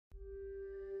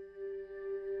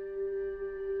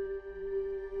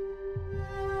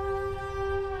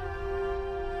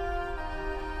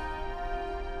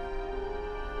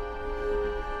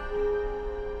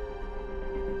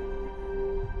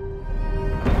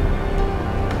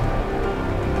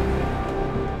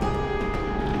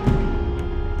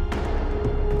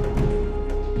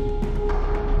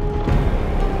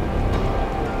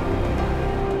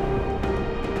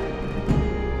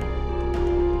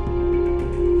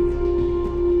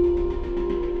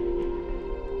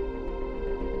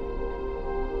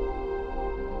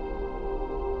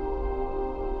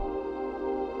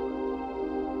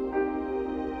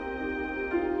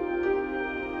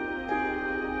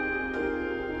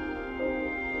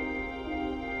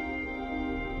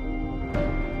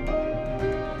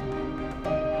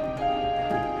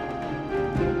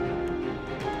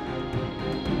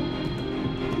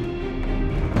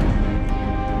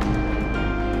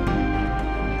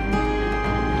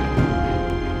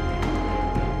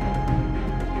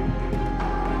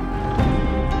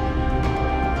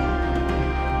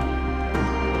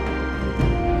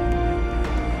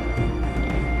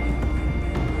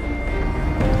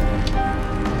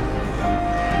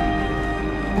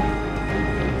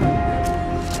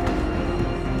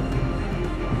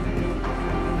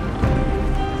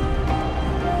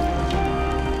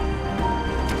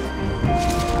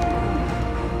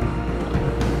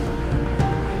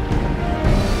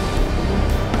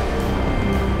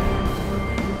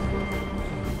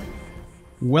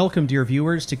Welcome, dear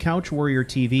viewers, to Couch Warrior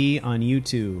TV on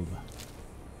YouTube.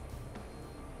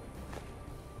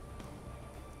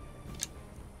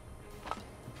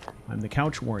 I'm the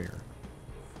Couch Warrior,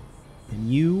 and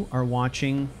you are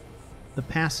watching The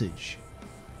Passage,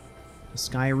 the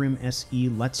Skyrim SE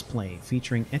Let's Play,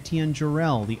 featuring Ettient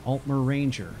Jorel, the Altmer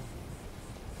Ranger.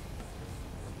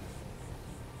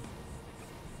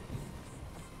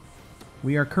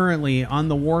 We are currently on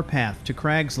the warpath to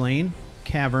Crag's Lane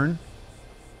Cavern,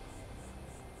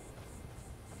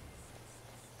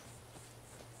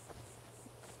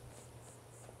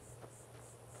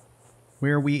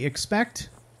 where we expect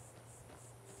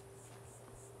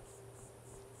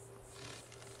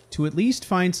to at least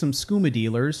find some skooma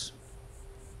dealers,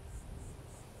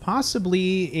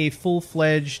 possibly a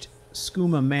full-fledged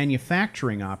skooma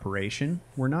manufacturing operation.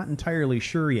 We're not entirely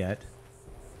sure yet.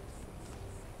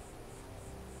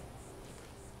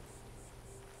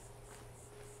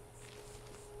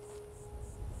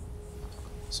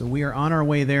 So we are on our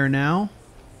way there now.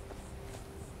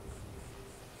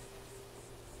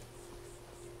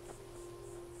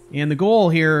 And the goal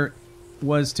here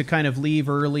was to kind of leave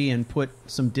early and put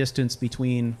some distance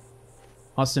between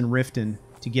us and Riften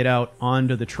to get out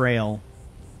onto the trail.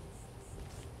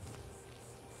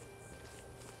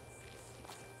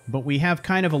 But we have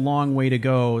kind of a long way to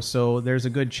go, so there's a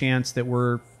good chance that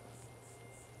we're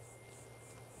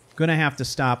going to have to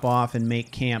stop off and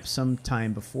make camp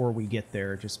sometime before we get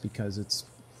there, just because it's,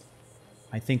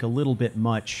 I think, a little bit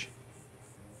much.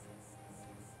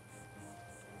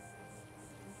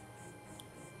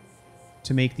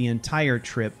 To make the entire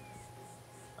trip,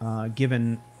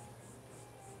 given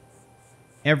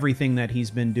everything that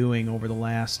he's been doing over the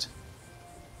last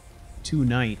 2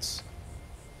 nights.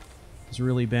 He's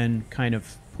really been kind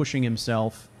of pushing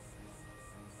himself,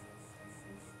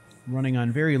 running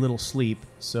on very little sleep,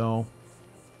 so...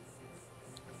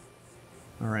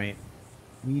 Alright,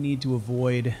 we need to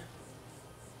avoid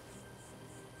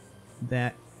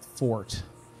that fort.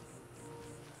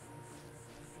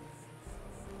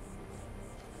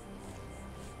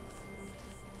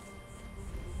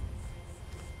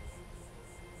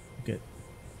 Get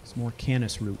some more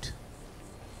canis root.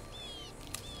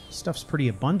 Stuff's pretty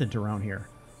abundant around here.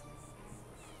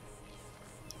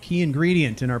 Key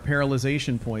ingredient in our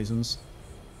paralyzation poisons.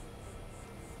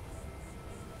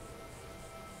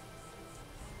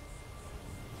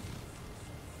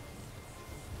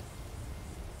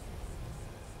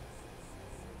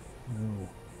 No.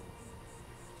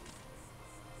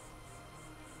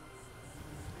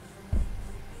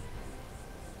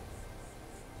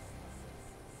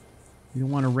 You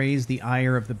don't want to raise the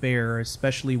ire of the bear,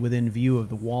 especially within view of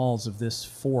the walls of this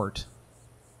fort.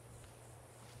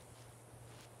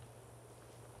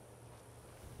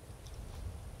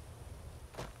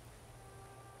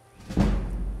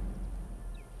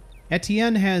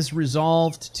 Etienne has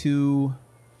resolved to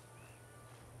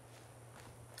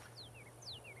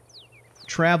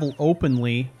travel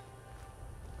openly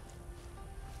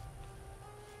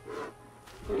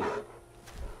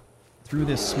through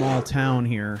this small town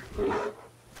here.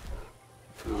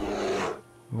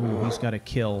 Ooh, he's got a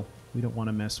kill. We don't want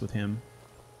to mess with him.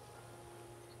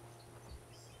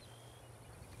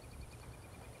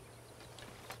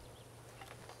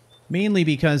 Mainly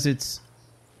because it's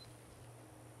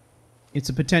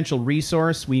a potential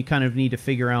resource. We kind of need to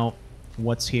figure out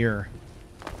what's here.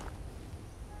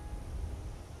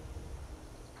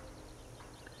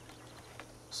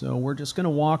 So we're just going to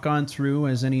walk on through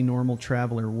as any normal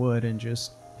traveler would and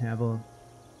just have a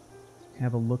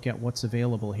look at what's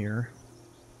available here.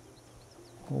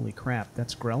 Holy crap,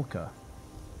 that's Grelka.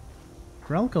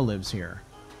 Grelka lives here.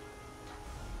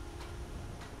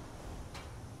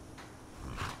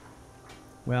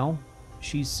 Well,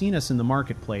 she's seen us in the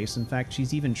marketplace. In fact,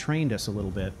 she's even trained us a little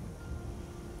bit.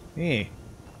 Hey.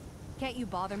 Can't you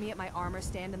bother me at my armor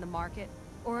stand in the market?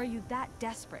 Or are you that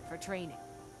desperate for training?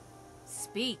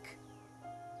 Speak.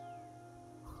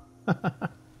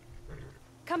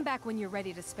 Come back when you're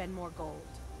ready to spend more gold.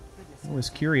 I was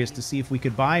curious to see if we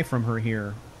could buy from her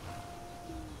here.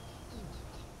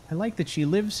 I like that she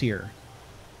lives here.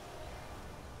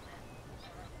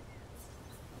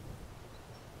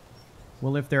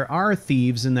 Well, if there are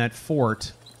thieves in that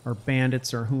fort, or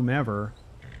bandits or whomever,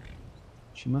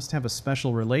 she must have a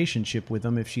special relationship with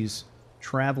them if she's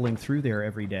traveling through there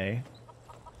every day.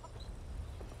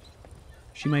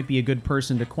 She might be a good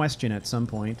person to question at some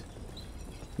point,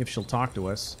 if she'll talk to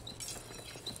us.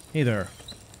 Hey there.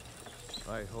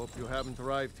 I hope you haven't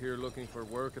arrived here looking for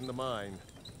work in the mine.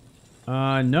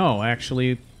 No,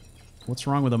 actually. What's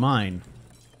wrong with a mine?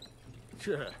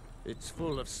 It's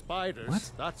full of spiders.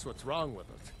 What? That's what's wrong with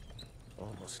it.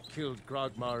 Almost killed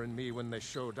Grogmar and me when they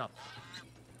showed up.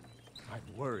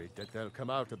 I'm worried that they'll come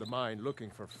out of the mine looking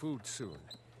for food soon.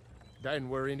 Then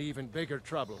we're in even bigger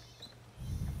trouble.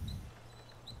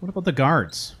 What about the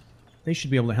guards? They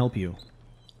should be able to help you.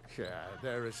 Yeah,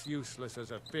 they're as useless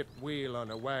as a fifth wheel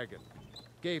on a wagon.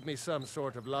 Gave me some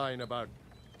sort of line about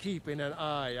keeping an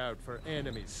eye out for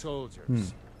enemy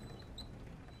soldiers.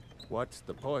 What's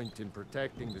the point in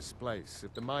protecting this place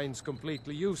if the mine's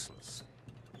completely useless?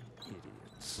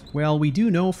 Idiots. Well, we do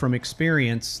know from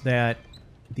experience that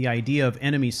the idea of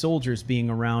enemy soldiers being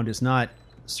around is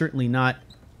certainly not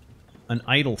an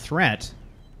idle threat.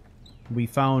 We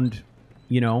found,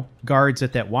 guards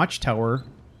at that watchtower,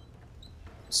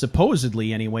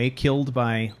 supposedly anyway, killed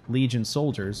by Legion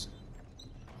soldiers.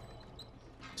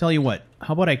 Tell you what,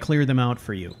 how about I clear them out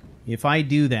for you? If I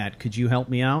do that, could you help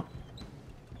me out?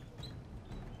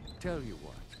 Tell you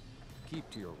what, keep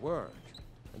to your word,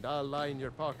 and I'll line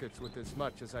your pockets with as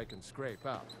much as I can scrape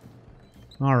out.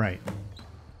 All right.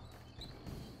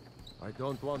 I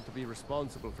don't want to be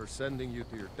responsible for sending you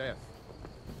to your death.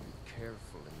 Be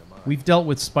careful in the mine. We've dealt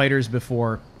with spiders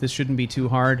before. This shouldn't be too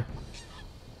hard.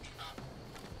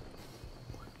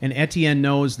 And Etienne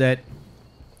knows that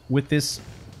with this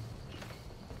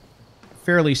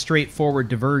fairly straightforward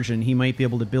diversion, he might be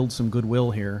able to build some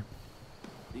goodwill here.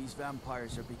 These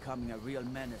vampires are becoming a real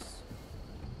menace.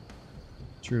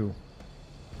 True.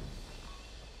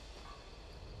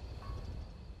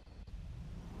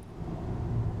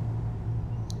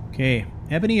 Okay,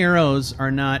 ebony arrows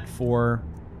are not for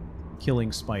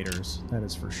killing spiders, that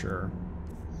is for sure.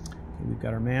 Okay, we've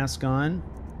got our mask on.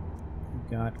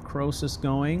 We've got Croesus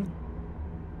going.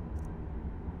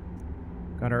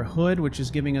 Got our hood, which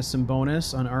is giving us some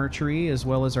bonus on archery, as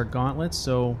well as our gauntlets,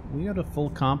 so we got a full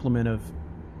complement of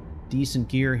decent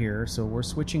gear here. So we're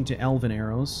switching to elven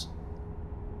arrows.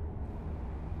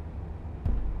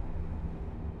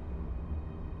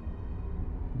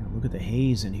 Now look at the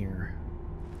haze in here.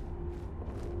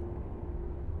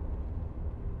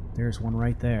 There's one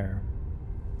right there.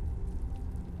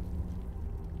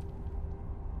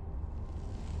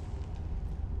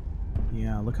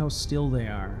 Yeah, look how still they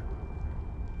are.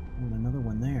 And another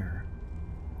one there.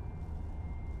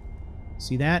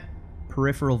 See that?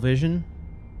 Peripheral vision.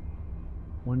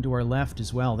 One to our left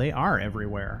as well. They are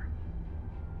everywhere.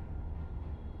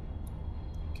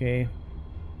 Okay.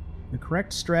 The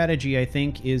correct strategy, I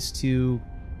think, is to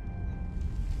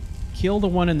kill the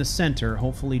one in the center,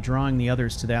 hopefully drawing the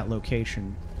others to that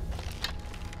location.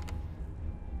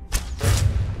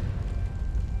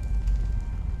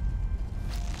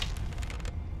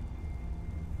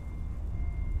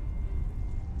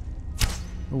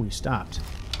 Oh, he stopped.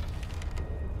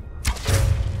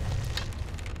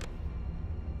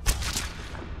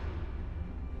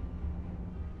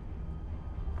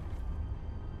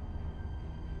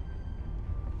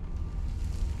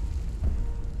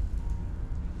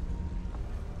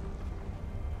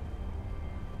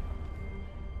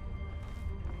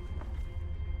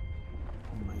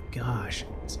 Oh my gosh.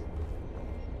 It's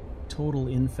total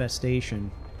infestation.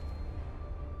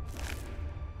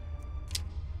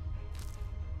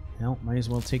 Well, might as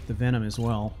well take the venom as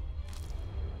well.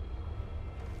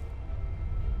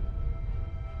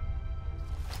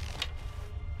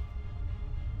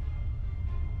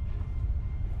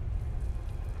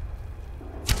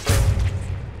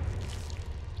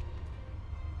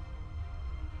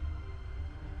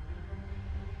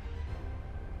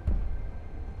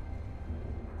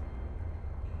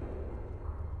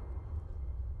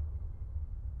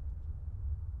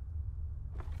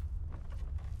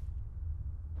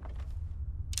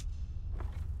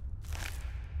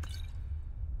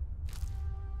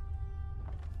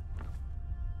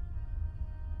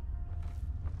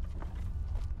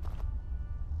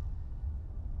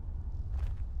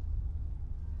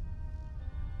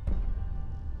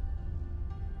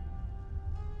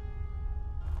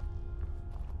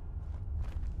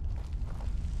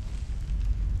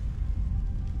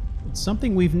 It's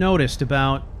something we've noticed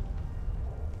about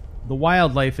the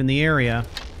wildlife in the area.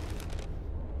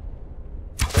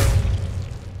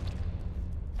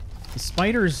 The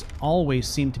spiders always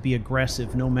seem to be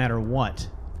aggressive no matter what.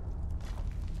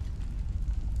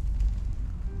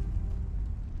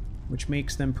 Which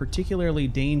makes them particularly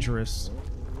dangerous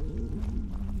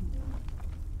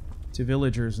to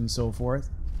villagers and so forth.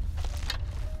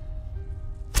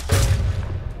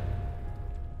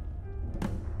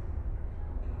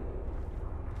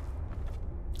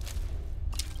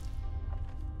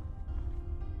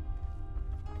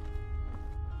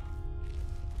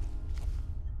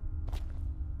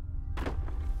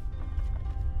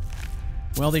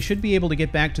 Well, they should be able to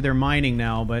get back to their mining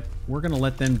now, but we're going to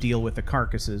let them deal with the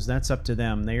carcasses. That's up to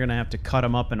them. They're going to have to cut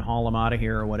them up and haul them out of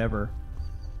here or whatever.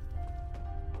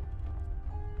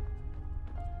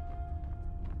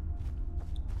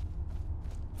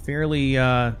 Fairly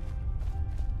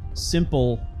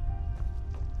simple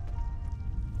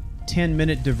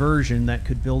 10-minute diversion that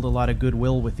could build a lot of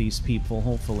goodwill with these people,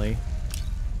 hopefully.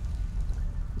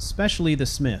 Especially the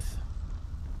smith.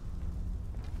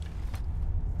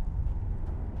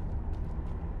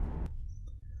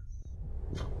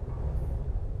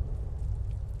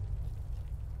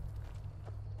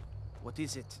 What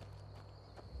is it?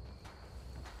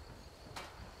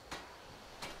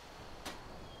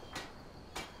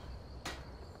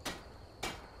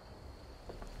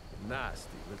 Nasty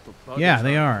little buggers. Yeah,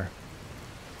 they are.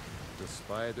 The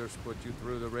spiders put you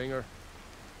through the ringer.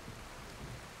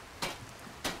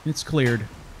 It's cleared.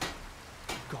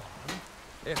 Gone?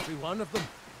 Every one of them?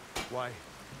 Why,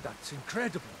 that's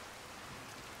incredible.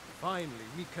 Finally,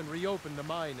 we can reopen the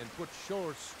mine and put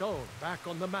Shore's stone back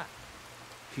on the map.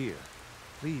 Here,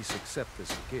 please accept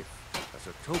this gift as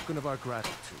a token of our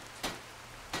gratitude.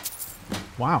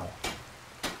 Wow.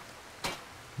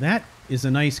 That is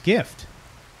a nice gift.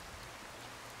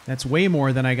 That's way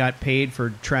more than I got paid for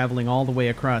traveling all the way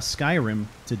across Skyrim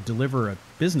to deliver a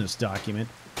business document.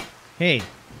 Hey,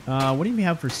 what do you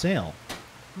have for sale?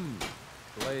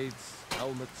 Blades,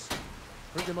 helmets,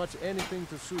 pretty much anything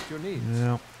to suit your needs.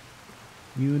 Well,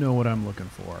 you know what I'm looking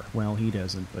for. Well, he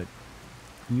doesn't, but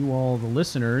you all, the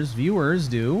listeners, viewers,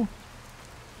 do.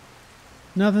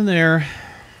 Nothing there.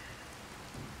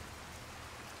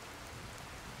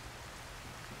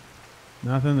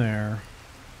 Nothing there.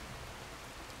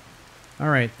 All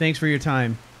right, thanks for your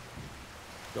time.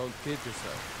 Don't kid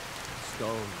yourself.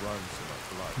 Stone runs in our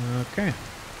blood. Okay.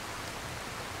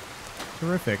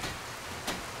 Terrific.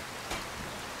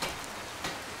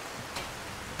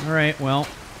 All right, well,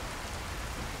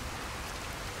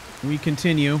 we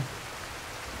continue.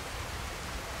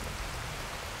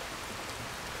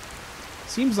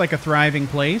 Seems like a thriving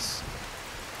place.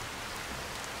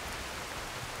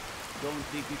 Don't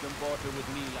think you can barter with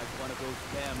me like one of those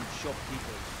damn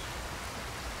shopkeepers.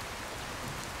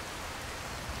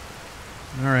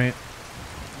 All right,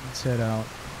 let's head out.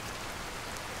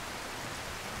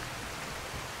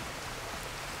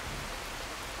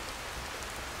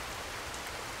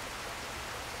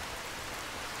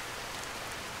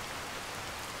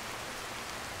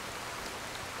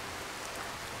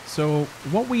 So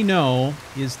what we know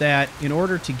is that in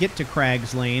order to get to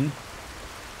Crag's Lane,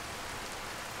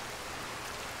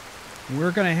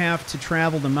 we're going to have to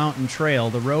travel the mountain trail.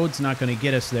 The road's not going to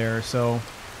get us there, so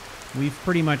we've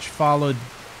pretty much followed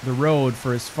the road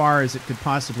for as far as it could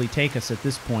possibly take us at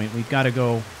this point. We've got to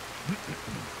go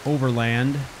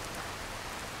overland.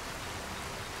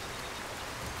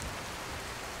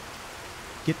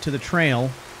 Get to the trail.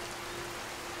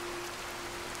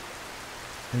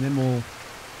 And then we'll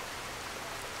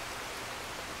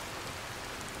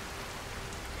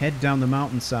head down the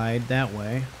mountainside that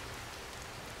way.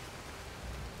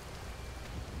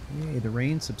 Yay, the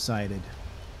rain subsided.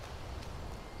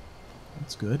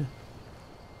 That's good.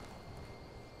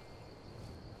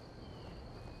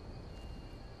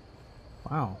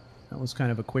 Wow, that was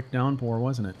kind of a quick downpour,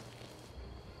 wasn't it?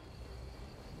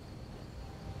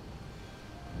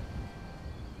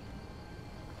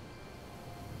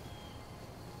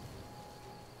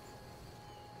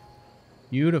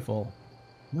 Beautiful.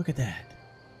 Look at that.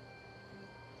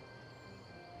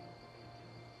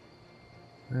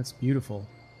 That's beautiful.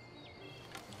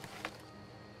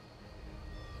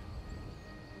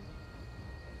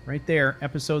 Right there,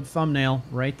 episode thumbnail,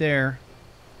 right there.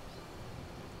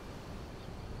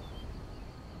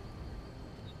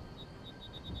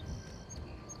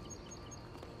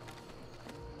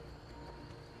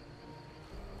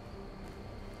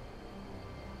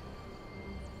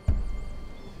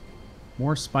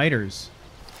 More spiders.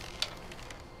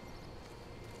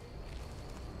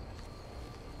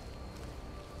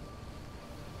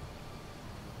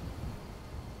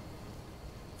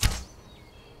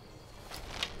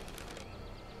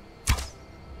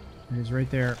 It is right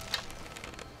there.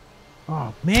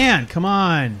 Oh, man, come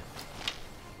on.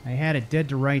 I had it dead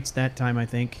to rights that time, I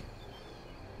think.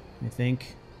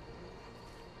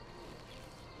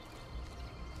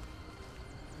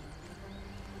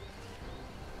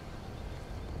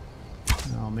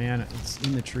 Oh, man, it's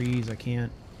in the trees. I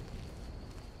can't.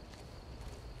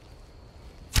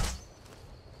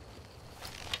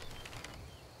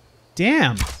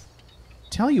 Damn.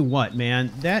 Tell you what,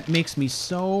 man, that makes me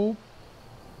so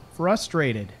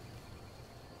frustrated.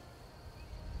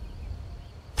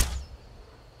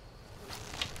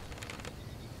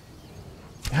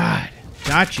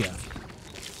 Gotcha. How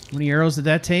many arrows did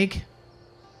that take?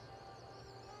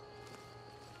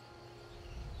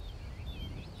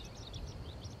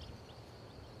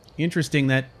 Interesting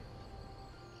that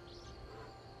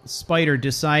the spider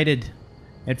decided...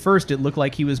 At first it looked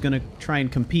like he was going to try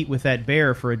and compete with that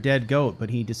bear for a dead goat, but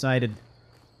he decided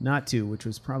not to, which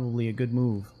was probably a good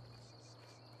move.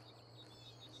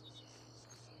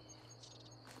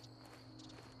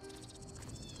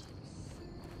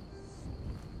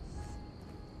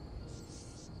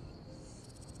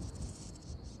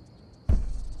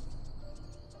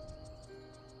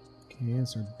 Okay,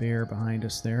 there's our bear behind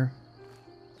us there.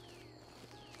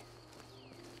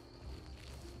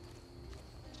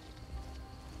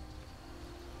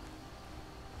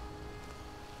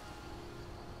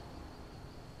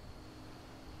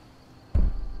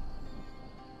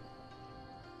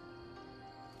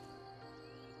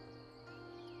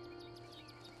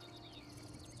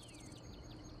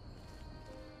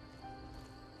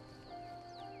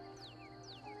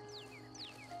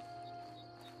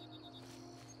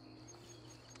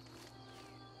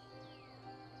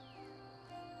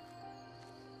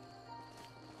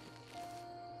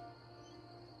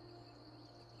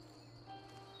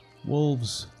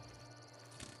 Wolves.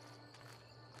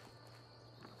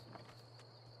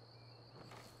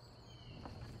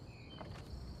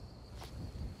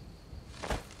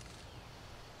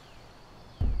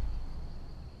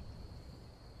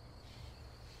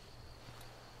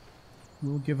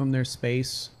 We'll give them their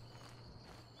space.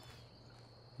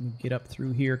 Get up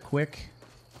through here quick.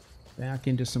 Back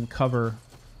into some cover.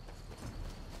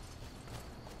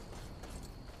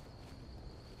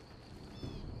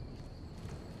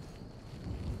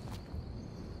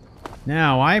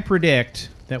 Now, I predict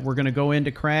that we're going to go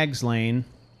into Crag's Lane.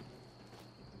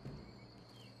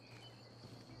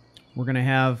 We're going to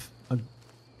have a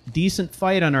decent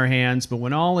fight on our hands, but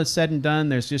when all is said and done,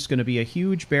 there's just going to be a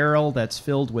huge barrel that's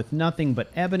filled with nothing but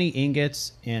ebony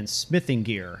ingots and smithing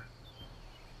gear.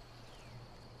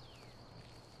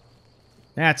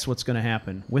 That's what's going to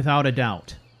happen, without a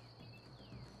doubt.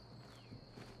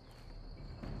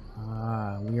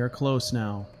 Ah, we are close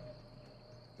now.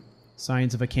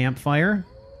 Signs of a campfire.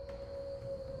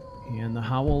 And the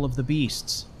howl of the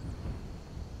beasts.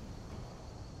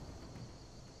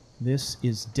 This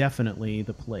is definitely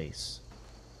the place.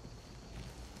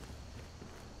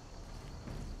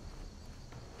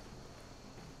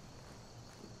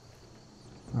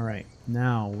 Alright,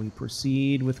 now we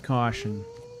proceed with caution.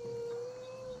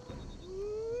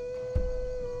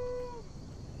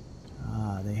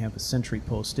 Ah, they have a sentry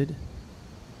posted.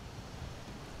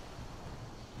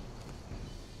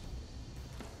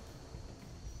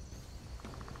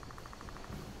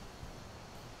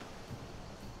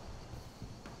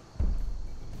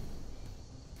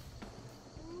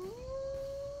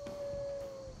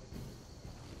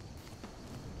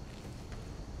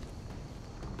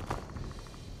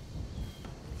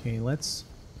 Okay, let's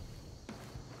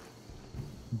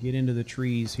get into the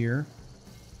trees here.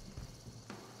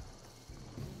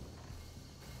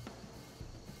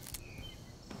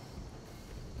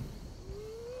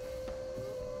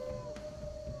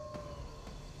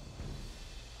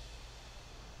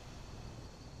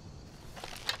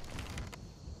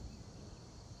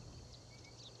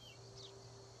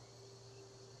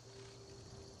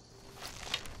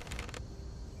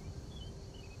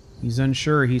 He's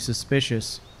unsure, he's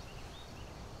suspicious.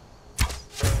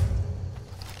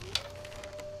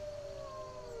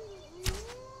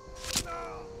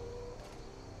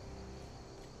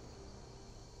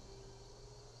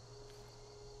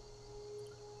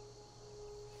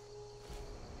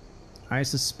 I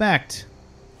suspect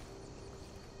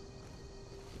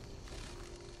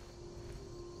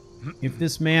if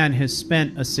this man has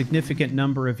spent a significant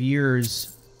number of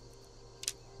years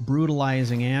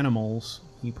brutalizing animals,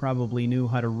 he probably knew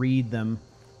how to read them,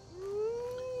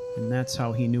 and that's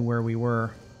how he knew where we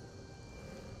were.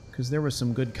 Because there was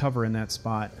some good cover in that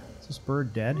spot. Is this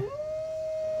bird dead?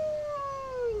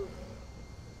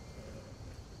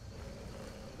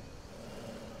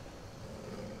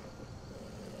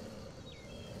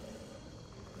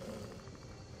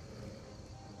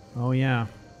 Oh, yeah.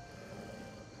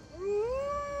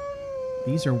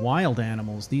 These are wild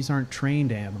animals. These aren't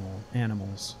trained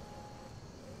animals.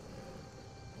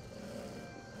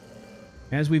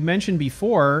 As we've mentioned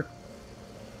before,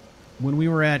 when we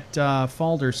were at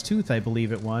Falder's Tooth, I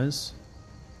believe it was,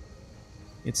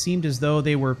 it seemed as though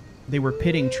they were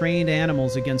pitting trained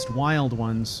animals against wild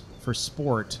ones for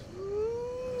sport.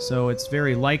 So it's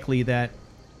very likely that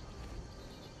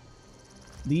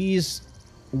these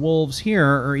wolves here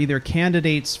are either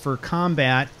candidates for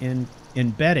combat and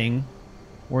betting,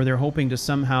 or they're hoping to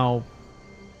somehow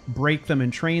break them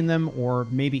and train them, or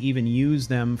maybe even use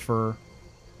them for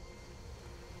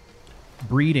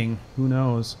breeding. Who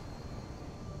knows?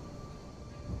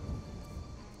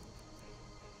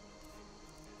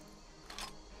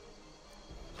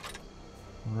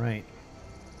 All right,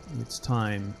 it's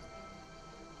time.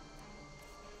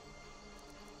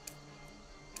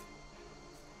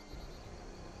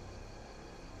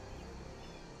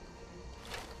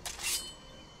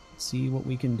 Let's see what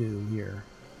we can do here.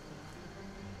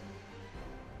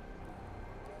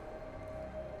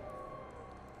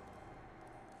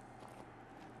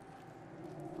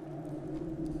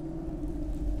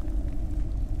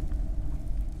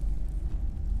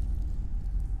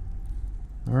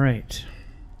 All right.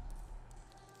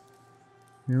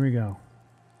 Here we go.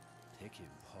 Picking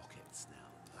pockets now.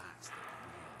 That's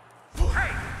the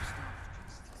hey!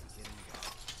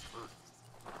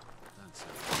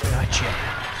 Gotcha.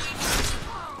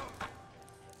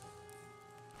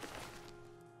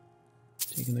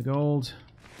 Taking the gold.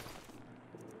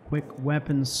 Quick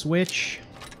weapon switch.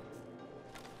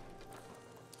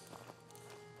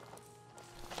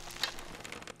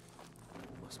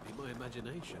 Must be my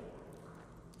imagination.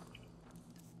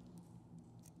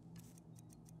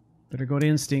 Better go to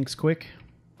instincts quick.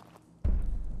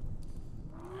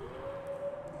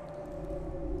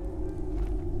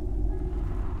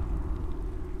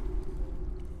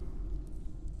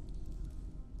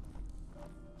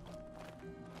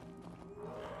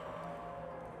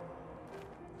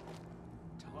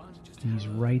 He's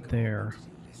right there.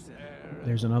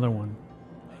 There's another one.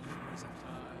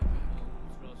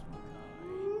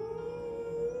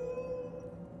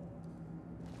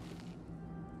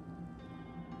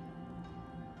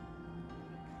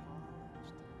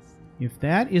 If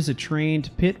that is a trained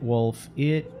pit wolf,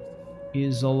 it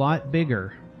is a lot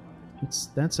bigger.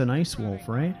 That's an ice wolf,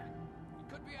 right?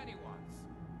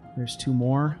 There's two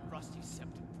more.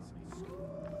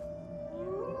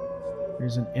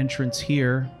 There's an entrance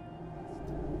here.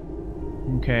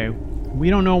 Okay. We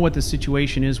don't know what the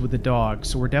situation is with the dog,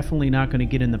 so we're definitely not going to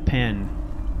get in the pen.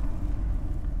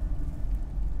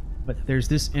 But there's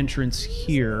this entrance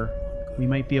here. We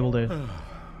might be able to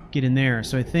get in there.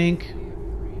 So I think...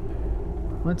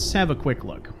 let's have a quick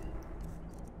look.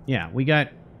 Yeah, we got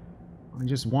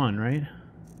just one, right?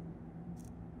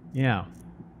 Yeah.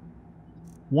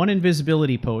 One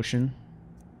invisibility potion.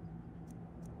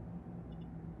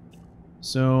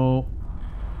 So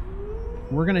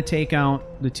we're going to take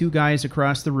out the two guys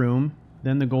across the room.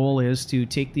 Then the goal is to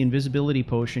take the invisibility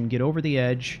potion, get over the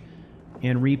edge,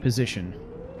 and reposition.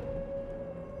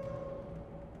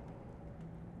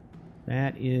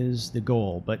 That is the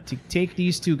goal. But to take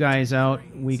these two guys out,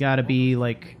 we got to be,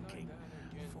 like,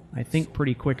 I think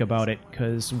pretty quick about it,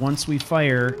 because once we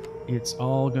fire, it's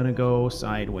all going to go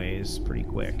sideways pretty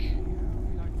quick.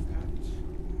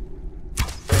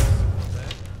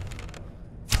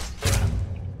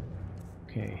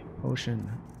 Okay, potion.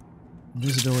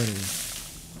 Invisibility.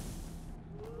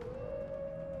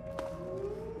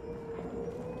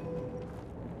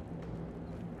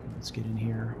 Let's get in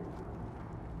here.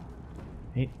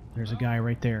 Hey, there's a guy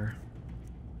right there.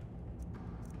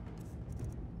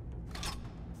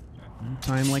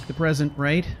 Time like the present,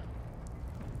 right?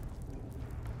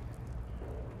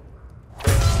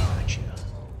 Gotcha.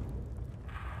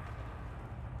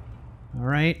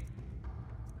 Alright.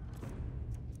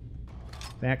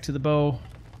 Back to the bow.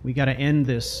 We gotta end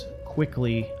this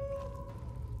quickly,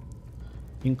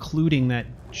 including that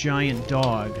giant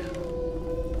dog.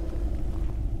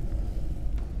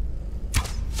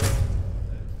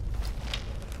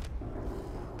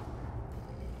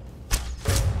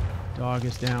 Dog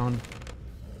is down.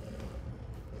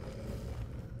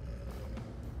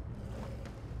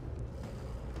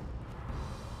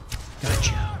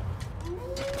 Gotcha.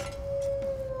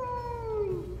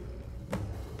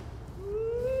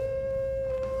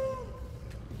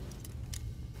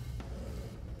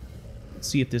 Let's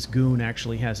see if this goon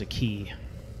actually has a key.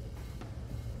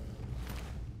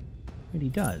 And he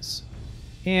does.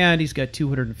 And he's got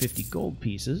 250 gold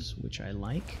pieces, which I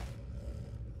like.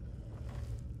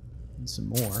 And some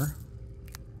more.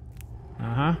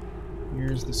 Uh-huh.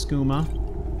 Here's the skooma.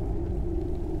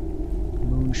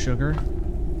 Moon sugar.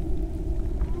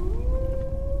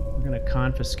 We're gonna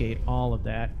confiscate all of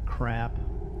that crap.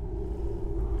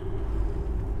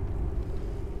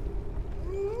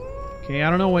 Okay, I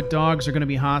don't know what dogs are gonna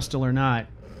be hostile or not.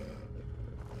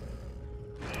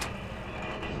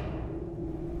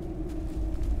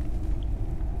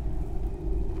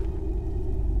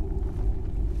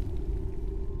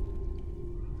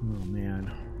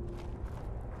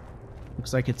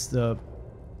 Looks like it's the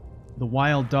The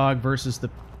wild dog versus the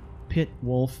pit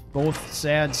wolf. Both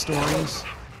sad stories.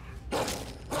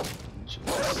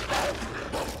 Jeez.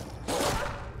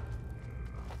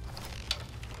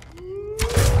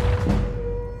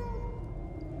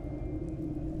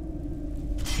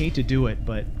 Hate to do it,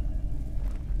 but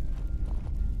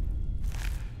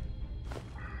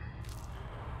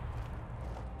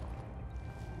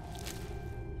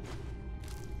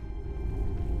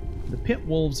the pit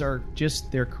wolves are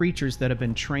just, they're creatures that have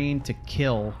been trained to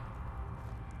kill.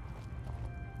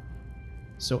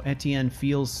 So Ettient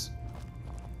feels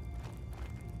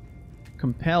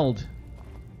compelled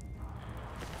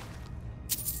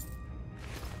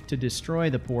to destroy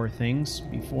the poor things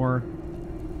before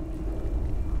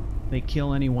they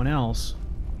kill anyone else.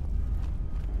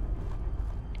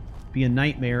 Be a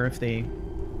nightmare if they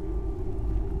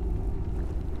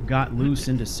got loose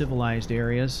into civilized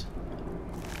areas.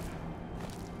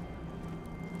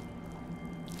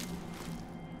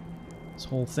 This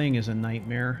whole thing is a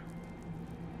nightmare.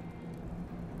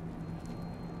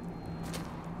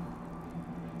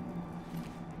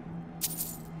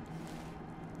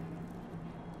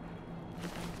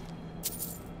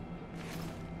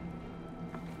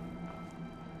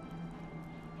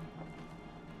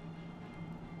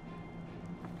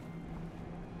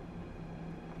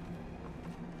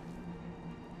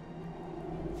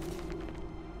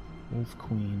 Wolf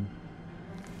Queen.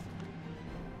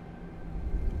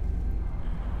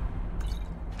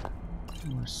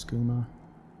 More skooma.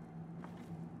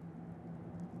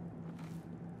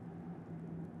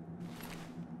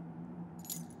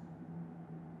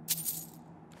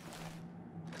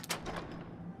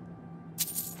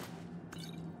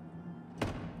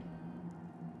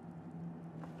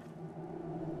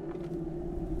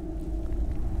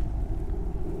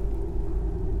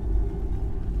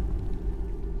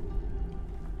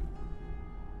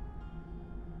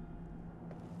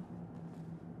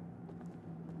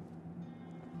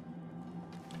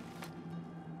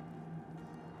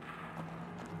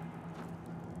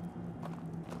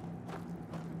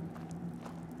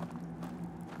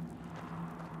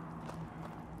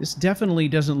 This definitely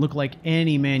doesn't look like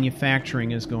any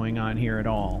manufacturing is going on here at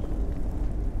all.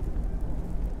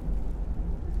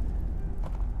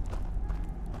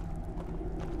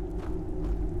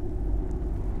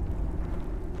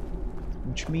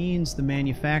 Which means the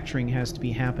manufacturing has to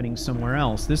be happening somewhere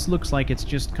else. This looks like it's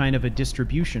just kind of a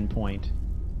distribution point.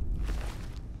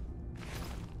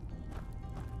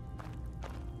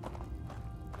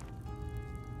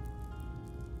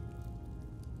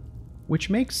 Which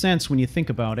makes sense when you think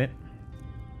about it.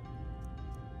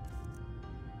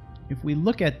 If we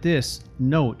look at this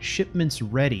note, shipments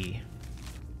ready.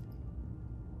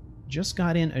 Just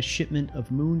got in a shipment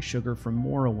of moon sugar from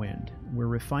Morrowind. We're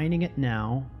refining it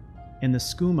now, and the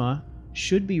skooma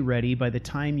should be ready by the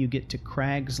time you get to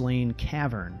Crag's Lane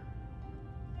Cavern.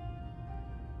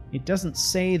 It doesn't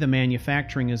say the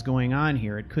manufacturing is going on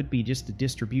here. It could be just a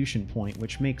distribution point,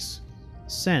 which makes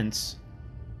sense,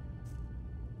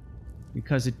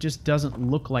 because it just doesn't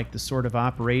look like the sort of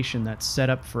operation that's set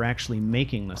up for actually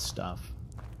making this stuff.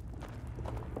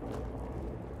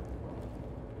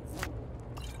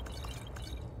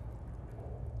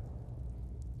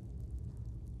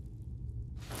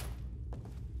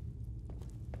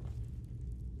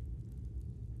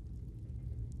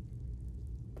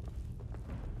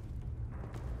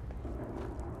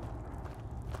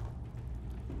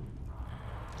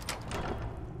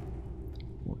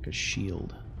 Orca's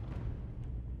shield.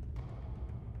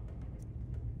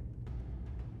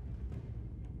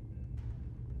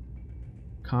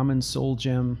 Common soul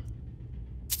gem,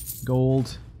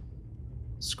 gold,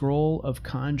 scroll of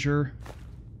conjure,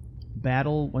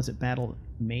 battle, was it battle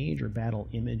mage or battle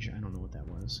image? I don't know what that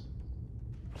was.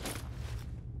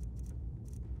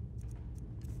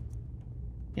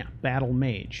 Yeah, battle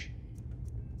mage.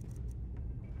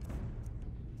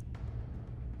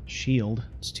 Shield,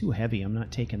 it's too heavy, I'm not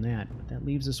taking that, but that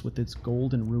leaves us with its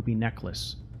gold and ruby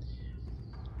necklace.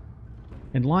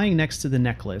 And lying next to the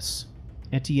necklace,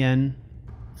 Ettient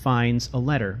finds a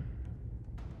letter,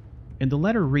 and the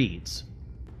letter reads,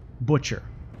 "Butcher,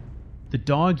 the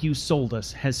dog you sold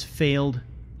us has failed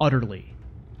utterly.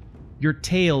 Your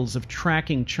tales of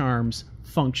tracking charms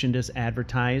functioned as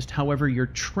advertised, however your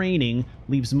training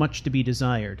leaves much to be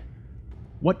desired.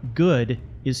 What good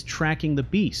is tracking the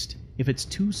beast if it's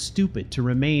too stupid to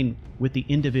remain with the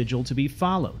individual to be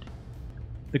followed?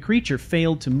 The creature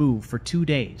failed to move for 2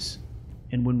 days.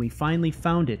 And when we finally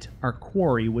found it, our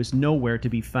quarry was nowhere to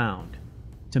be found.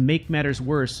 To make matters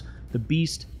worse, the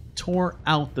beast tore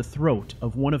out the throat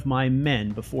of one of my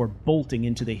men before bolting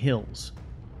into the hills.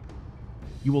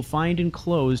 you will find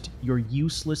enclosed your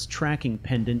useless tracking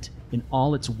pendant in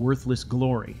all its worthless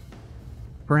glory.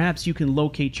 Perhaps you can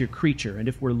locate your creature, and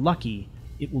if we're lucky,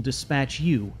 it will dispatch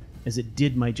you as it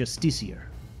did my justiciar,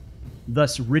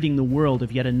 thus ridding the world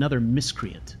of yet another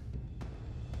miscreant.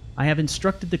 I have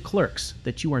instructed the clerks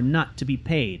that you are not to be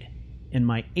paid, and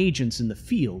my agents in the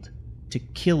field to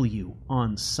kill you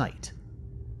on sight.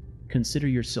 Consider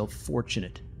yourself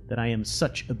fortunate that I am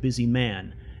such a busy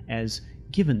man, as,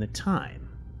 given the time,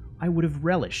 I would have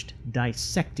relished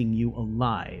dissecting you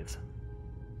alive.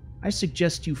 I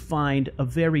suggest you find a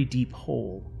very deep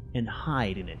hole and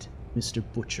hide in it, Mr.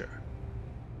 Butcher.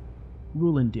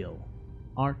 Rulendil,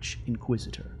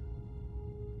 Arch-Inquisitor.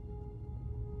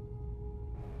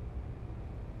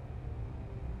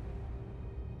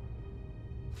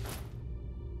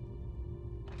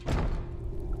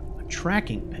 A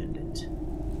tracking pendant.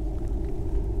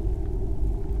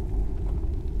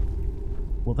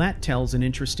 Well, that tells an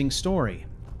interesting story.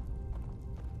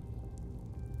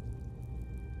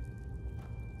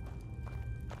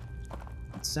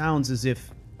 It sounds as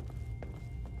if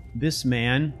this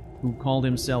man, who called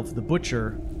himself the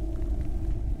Butcher,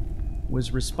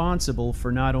 was responsible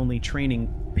for not only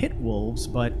training pit wolves,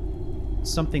 but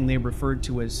something they referred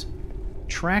to as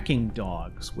tracking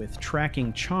dogs with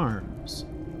tracking charms.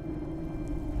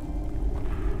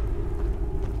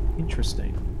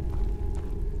 Interesting.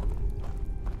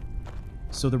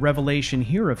 So the revelation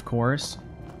here, of course,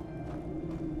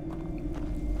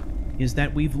 is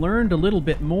that we've learned a little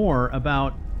bit more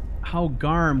about how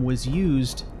Garm was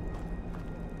used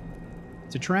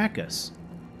to track us.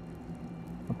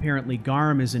 Apparently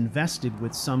Garm is invested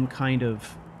with some kind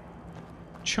of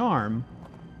charm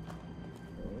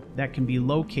that can be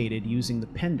located using the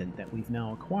pendant that we've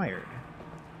now acquired.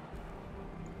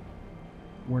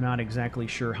 We're not exactly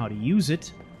sure how to use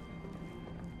it,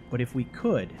 but if we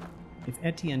could, if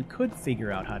Ettient could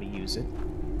figure out how to use it,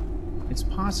 it's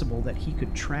possible that he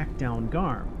could track down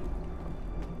Garm.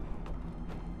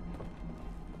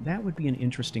 That would be an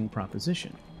interesting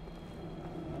proposition.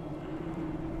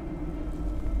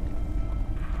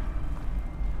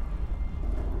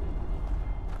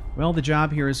 Well, the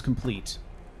job here is complete.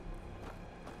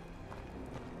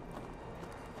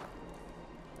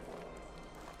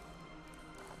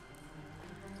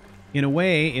 In a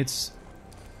way, it's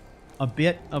a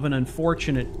bit of an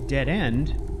unfortunate dead end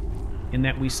in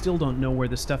that we still don't know where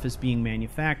the stuff is being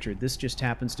manufactured. This just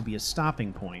happens to be a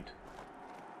stopping point.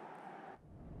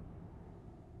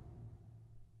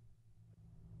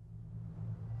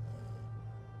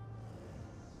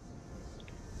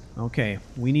 Okay,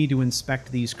 we need to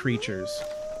inspect these creatures.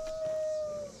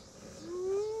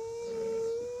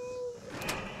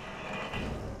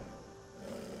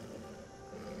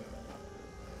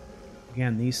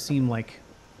 Again, these seem like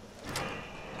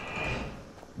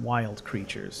wild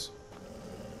creatures.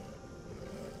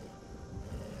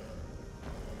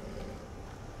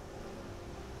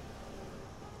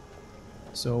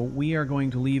 So we are going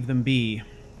to leave them be.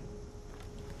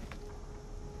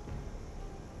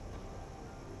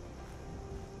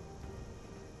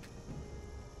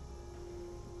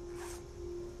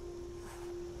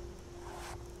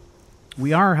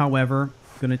 We are, however,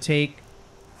 going to take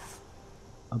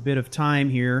a bit of time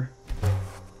here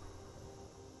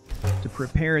to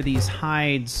prepare these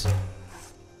hides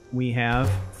we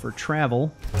have for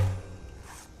travel.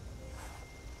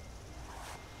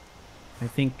 I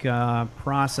think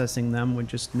processing them would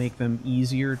just make them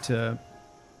easier to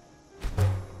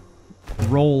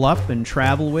roll up and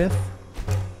travel with,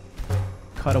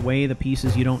 cut away the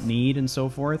pieces you don't need, and so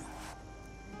forth.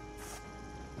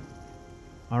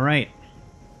 All right.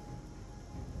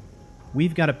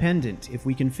 We've got a pendant. If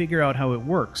we can figure out how it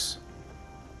works,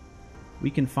 we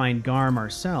can find Garm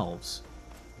ourselves.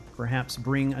 Perhaps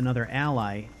bring another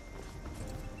ally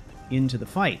into the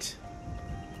fight.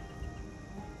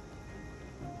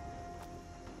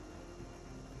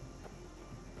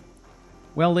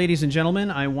 Well, ladies and gentlemen,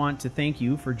 I want to thank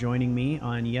you for joining me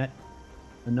on yet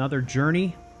another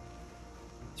journey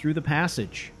through the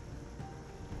passage.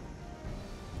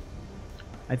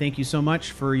 I thank you so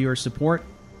much for your support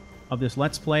of this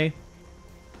Let's Play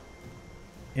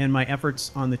and my efforts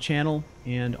on the channel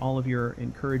and all of your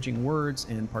encouraging words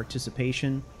and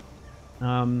participation.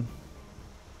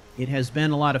 It has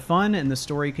been a lot of fun, and the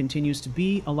story continues to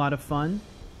be a lot of fun.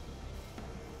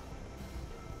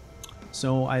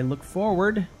 So I look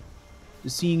forward to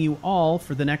seeing you all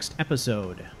for the next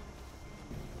episode.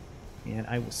 And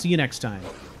I will see you next time.